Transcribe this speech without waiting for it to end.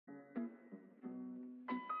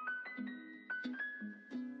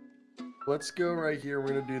let's go right here.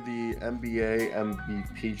 We're gonna do the NBA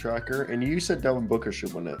MVP tracker, and you said Devin Booker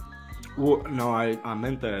should win it. Well, no, I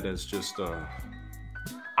meant that as just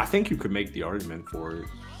I think you could make the argument for it.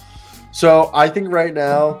 So I think right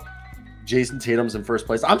now, Jason Tatum's in first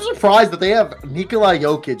place. I'm surprised that they have Nikola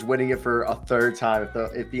Jokic winning it for a third time.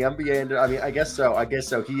 If the NBA, I mean, I guess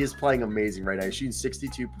so. He is playing amazing right now. He's shooting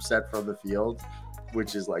 62% from the field,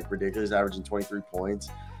 which is like ridiculous, averaging 23 points.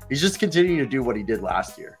 He's just continuing to do what he did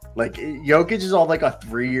last year. Like Jokic is on like a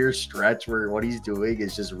 3-year stretch where what he's doing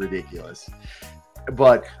is just ridiculous.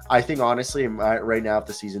 But I think honestly, right now, if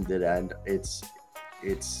the season did end, it's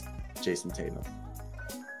Jason Tatum.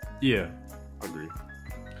 Yeah, agree.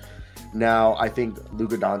 Now I think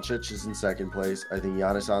Luka Doncic is in second place. I think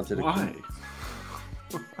Giannis Antetokounmpo.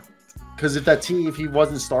 Why? Because if he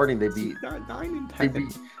wasn't starting, they'd be 9 and 10.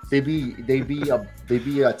 they'd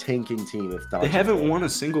be a tanking team if Doncic They haven't played. won a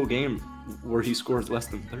single game where he scores less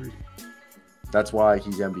than 30. That's why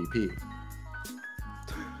he's MVP.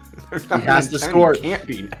 He has to score. He can't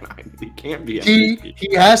be 9. He can't be He MVP.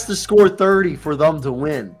 he has to score 30 for them to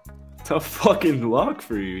win. Tough fucking luck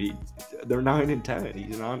for you. They're 9 and 10.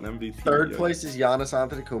 He's not an MVP. Third place is Giannis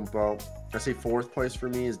Antetokounmpo. I say fourth place for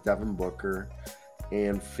me is Devin Booker,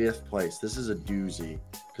 and fifth place. This is a doozy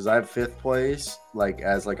because I have fifth place like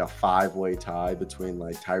as like a 5-way tie between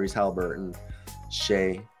like Tyrese Halliburton,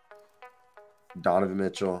 Shea, Donovan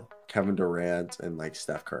Mitchell, Kevin Durant, and like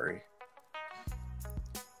Steph Curry.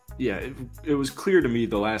 Yeah, it was clear to me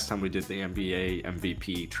the last time we did the NBA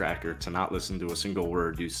MVP tracker to not listen to a single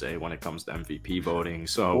word you say when it comes to MVP voting.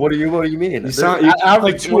 So What do you mean? You sound- you Out of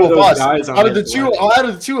like the two one of of those us, guys on out of the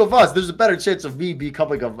the two of us, there's a better chance of me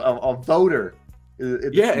becoming a voter. in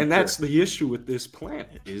the yeah, and future. that's the issue with this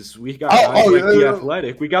planet is we got Oh, guys like yeah, the yeah.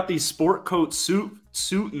 Athletic. We got these sport coat suit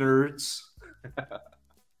nerds.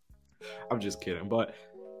 I'm just kidding, but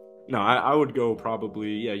no, I would go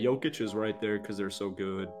probably Jokic is right there because they're so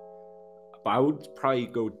good. But I would probably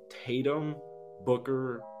go Tatum,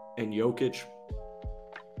 Booker, and Jokic.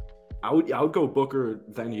 I would go Booker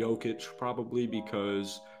then Jokic probably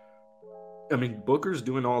because I mean Booker's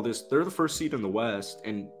doing all this. They're the first seed in the West,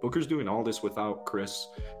 and Booker's doing all this without Chris.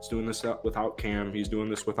 He's doing this without Cam. He's doing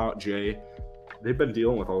this without Jay. They've been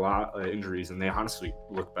dealing with a lot of injuries, and they honestly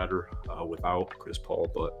look better without Chris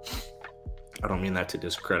Paul. But I don't mean that to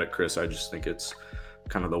discredit Chris. I just think it's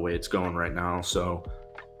kind of the way it's going right now. So.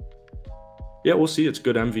 Yeah, we'll see. It's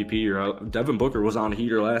good MVP year. Devin Booker was on a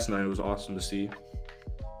heater last night. It was awesome to see.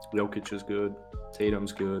 Jokic is good.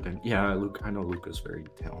 Tatum's good. And yeah, I know Luka's very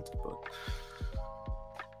talented, but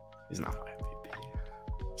he's not my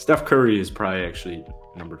MVP. Steph Curry is probably actually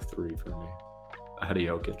number 3 for me, ahead of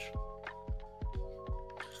Jokic.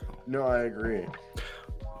 No, I agree.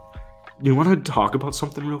 You want to talk about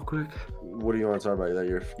something real quick? What do you want to talk about? That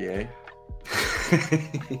you're gay?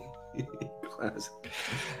 Classic.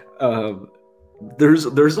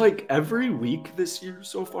 There's like every week this year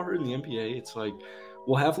so far in the NBA, it's like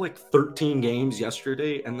we'll have like 13 games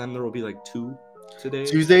yesterday, and then there will be like 2 today.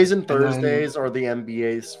 Tuesdays and Thursdays are the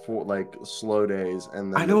NBA's for like slow days,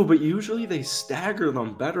 and then I know, but usually they stagger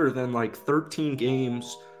them better than like 13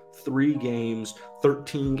 games, 3 games,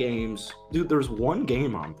 13 games. Dude, there's 1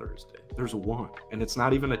 game on Thursday. There's 1, and it's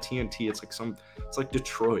not even a TNT. It's like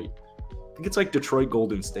Detroit. I think it's like Detroit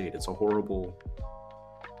Golden State. It's a horrible.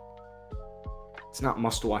 It's not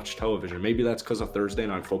must-watch television. Maybe that's because of Thursday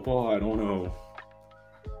Night Football. I don't know.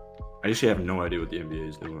 I actually have no idea what the NBA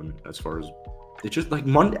is doing as far as it's just like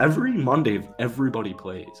every Monday everybody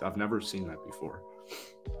plays. I've never seen that before.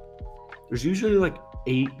 There's usually like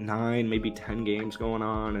 8, 9, maybe 10 games going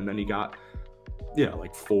on, and then you got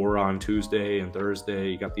like 4 on Tuesday and Thursday.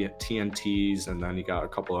 You got the TNTs, and then you got a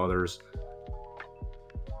couple others.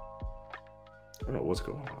 I don't know what's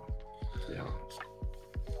going on. Yeah.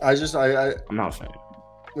 I'm not a fan.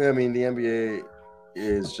 I mean, the NBA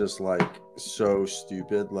is just like so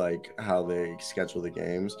stupid, like how they schedule the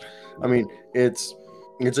games. I mean, it's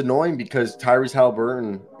annoying because Tyrese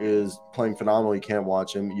Halliburton is playing phenomenal. You can't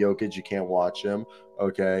watch him. Jokic, you can't watch him.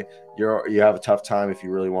 Okay, you have a tough time if you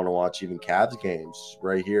really want to watch even Cavs games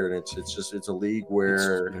right here, and it's a league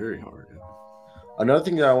where it's very hard. Yeah. Another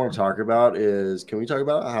thing that I want to talk about is, can we talk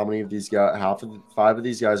about how many of these guys, 5 of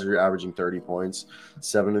these guys are averaging 30 points,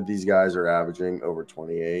 7 of these guys are averaging over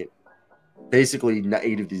 28. Basically,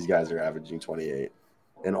 8 of these guys are averaging 28,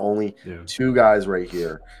 and only 2 guys right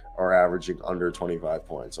here are averaging under 25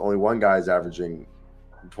 points. Only 1 guy is averaging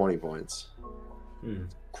 20 points.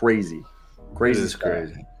 Crazy. It is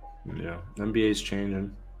crazy. Yeah, NBA's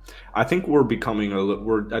changing. I think we're becoming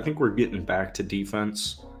I think we're getting back to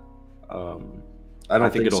defense. I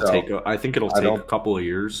don't think think it'll so. take. I think it'll take a couple of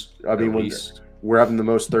years. I mean, at least. we're having the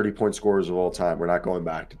most 30-point scorers of all time. We're not going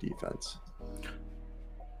back to defense.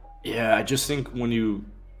 Yeah, I just think when you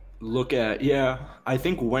look at I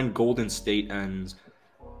think when Golden State ends,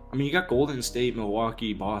 I mean, you got Golden State,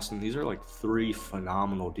 Milwaukee, Boston. These are like 3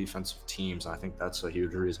 phenomenal defensive teams. I think that's a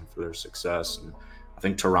huge reason for their success. And I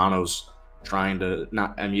think Toronto's trying to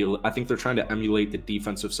not emulate. I think they're trying to emulate the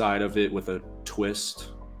defensive side of it with a twist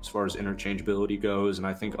as far as interchangeability goes. And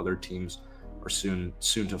I think other teams are soon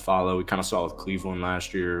to follow. We kind of saw with Cleveland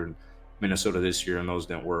last year and Minnesota this year, and those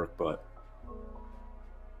didn't work. But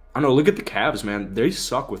I don't know. Look at the Cavs, man. They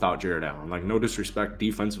suck without Jared Allen. Like, no disrespect,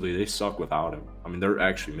 defensively, they suck without him. I mean, they're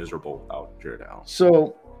actually miserable without Jared Allen.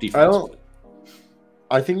 So defensively,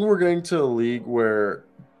 I think we're getting to a league where,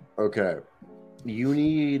 okay, you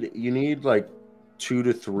need like 2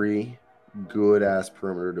 to 3 good ass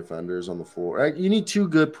perimeter defenders on the floor. You need 2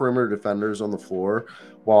 good perimeter defenders on the floor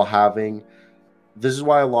while having. This is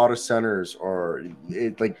why a lot of centers are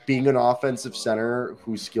like being an offensive center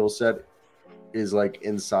whose skill set is like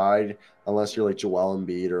inside, unless you're like Joel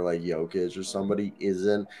Embiid or like Jokic or somebody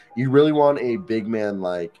isn't. You really want a big man.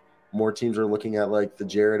 Like, more teams are looking at like the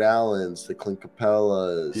Jared Allens, the Clint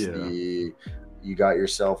Capellas. You got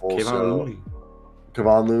yourself also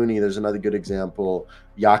Kevon Looney. There's another good example.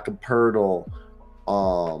 Jakob Poeltl,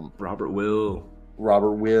 Robert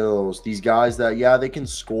Wills. These guys that they can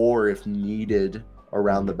score if needed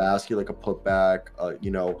around the basket, like a putback.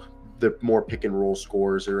 The more pick and roll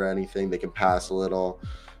scores or anything. They can pass a little.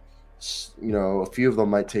 A few of them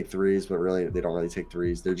might take threes, but really they don't really take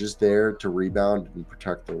threes. They're just there to rebound and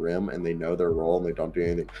protect the rim, and they know their role and they don't do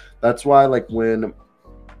anything. That's why, like, when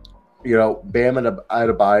Bam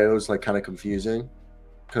Adebayo is like kind of confusing,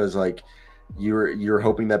 because like you're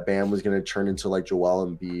hoping that Bam was going to turn into like Joel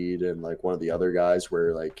Embiid and like one of the other guys,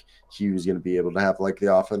 where like he was going to be able to have like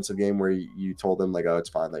the offensive game where you told him like, oh, it's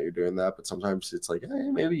fine that you're doing that, but sometimes it's like,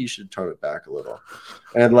 hey, maybe you should tone it back a little,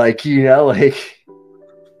 and like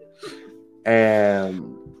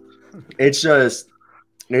and it's just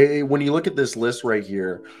when you look at this list right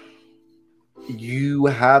here, you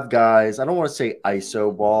have guys. I don't want to say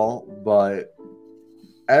ISO ball, but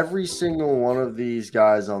every single one of these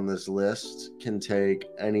guys on this list can take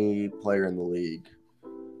any player in the league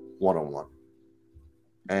one-on-one.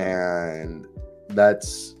 And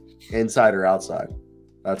that's inside or outside.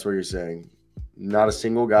 That's what you're saying. Not a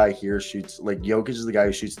single guy here shoots. Like, Jokic is the guy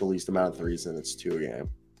who shoots the least amount of threes, and it's 2 a game.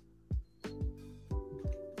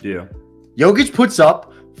 Yeah. Jokic puts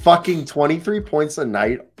up fucking 23 points a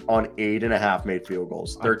night on 8.5 made field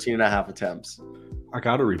goals, 13.5 attempts. I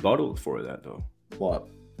got a rebuttal for that, though. What?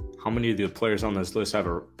 How many of the players on this list have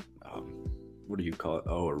a what do you call it?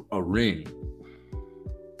 Oh, a ring.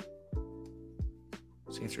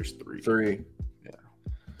 The answer is 3. 3. Yeah.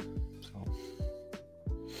 So.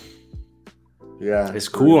 Yeah. It's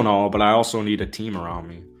cool and all, but I also need a team around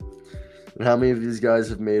me. And how many of these guys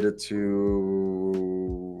have made it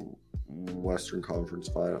to Western Conference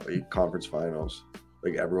Finals?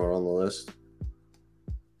 Like, everyone on the list?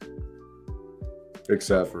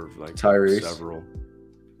 Except for like Tyrese. Several.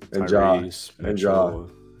 And Tyrese,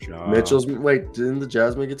 Ja. Mitchell's. Wait, didn't the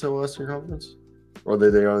Jazz make it to Western Conference? Or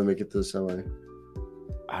did they only make it to the semi?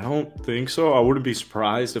 I don't think so. I wouldn't be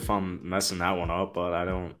surprised if I'm messing that one up, but I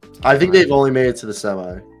don't. I think they've only made it to the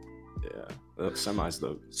semi. Yeah, the semi's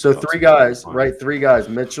the. So 3 guys, right? 3 guys.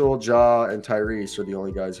 Mitchell, Ja, and Tyrese are the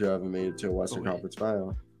only guys who haven't made it to a Western Conference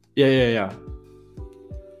final. Yeah.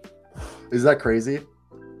 Is that crazy?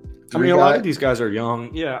 I mean, a lot of these guys are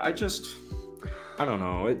young. Yeah, I don't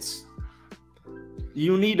know. It's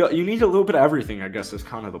you need a little bit of everything. I guess is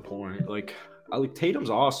kind of the point. Like Tatum's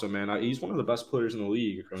awesome, man. He's one of the best players in the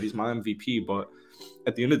league. He's my MVP. But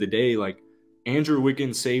at the end of the day, like, Andrew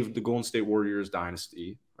Wiggins saved the Golden State Warriors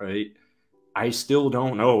dynasty, right? I still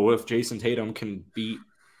don't know if Jason Tatum can beat.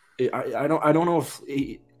 I don't know if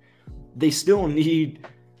they still need.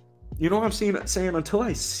 You know what I'm saying? Until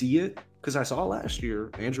I see it. Because I saw last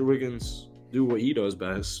year Andrew Wiggins do what he does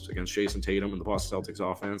best against Jason Tatum and the Boston Celtics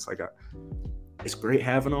offense. It's great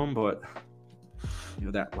having him, but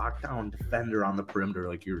that lockdown defender on the perimeter,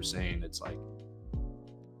 like you were saying, it's like